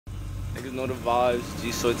Niggas know the vibes. Gee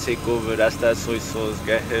Soyy take over. That's that soy sauce.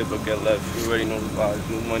 Get hit or get left. You already know the vibes.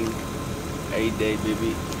 New money every day,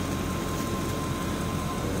 baby.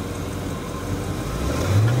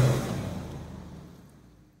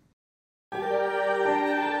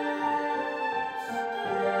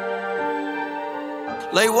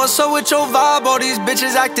 Like, what's up with your vibe? All these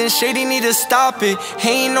bitches acting shady, need to stop it.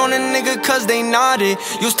 Hating on a nigga cause they nodded.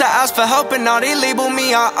 Used to ask for help and now they label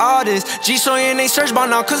me an artist. Gee Soyy in they search bar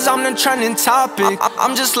now cause I'm the trending topic.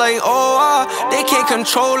 I'm just like, they can't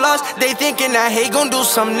control us. They thinking that hey gon' do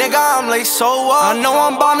some nigga, I'm like, so what? I know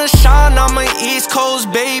I'm bound to shine, I'm an East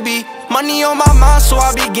Coast baby. Money on my mind, so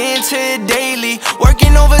I begin to it daily.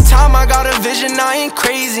 Working overtime, I got a vision, I ain't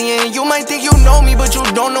crazy. And you might think you know me, but you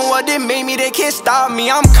don't know what it made me. They can't stop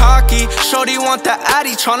me, I'm cocky. Shorty want the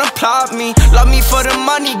addy, tryna plot me. Love me for the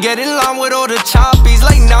money, get in line with all the choppies.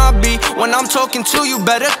 Like Nabi, when I'm talking to you,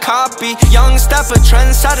 better copy. Young stepper,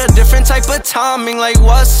 trendsetter, different type of timing. Like,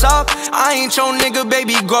 what's up? I ain't your nigga,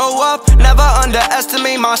 baby, grow up. Never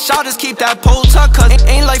underestimate my shotters, keep that pole tuck. Cause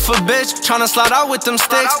ain't life a bitch, tryna slide out with them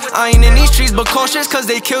sticks. I ain't in these streets but cautious cause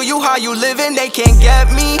they kill you how you living. They can't get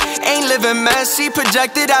me, ain't living messy.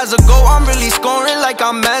 Projected as a goal, I'm really scoring like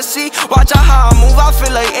I'm Messi. Watch out how I move, I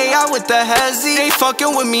feel like AI with the hezzy. They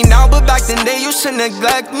fucking with me now, but back then they used to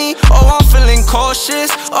neglect me. Oh, I'm feeling cautious,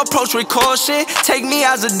 approach with caution. Take me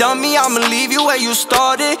as a dummy, I'ma leave you where you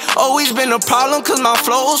started. Always been a problem cause my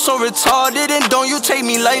flow so retarded. And don't you take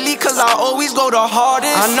me lightly cause I always go the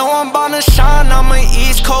hardest. I know I'm bound to shine, I'm an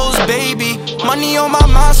East Coast baby. Money on my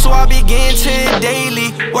mind, so I begin to it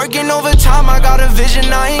daily. Working overtime, I got a vision,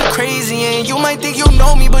 I ain't crazy. And you might think you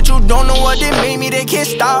know me, but you don't know what it made me. They can't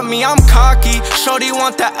stop me, I'm cocky. Shorty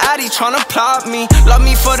want the addy, tryna plot me. Love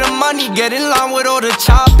me for the money, get in line with all the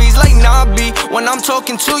choppies. Like Nabi, when I'm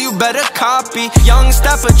talking to you, better copy. Young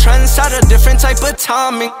stepper, trendsetter, different type of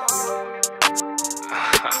timing.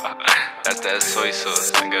 That's that soy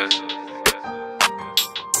sauce, nigga.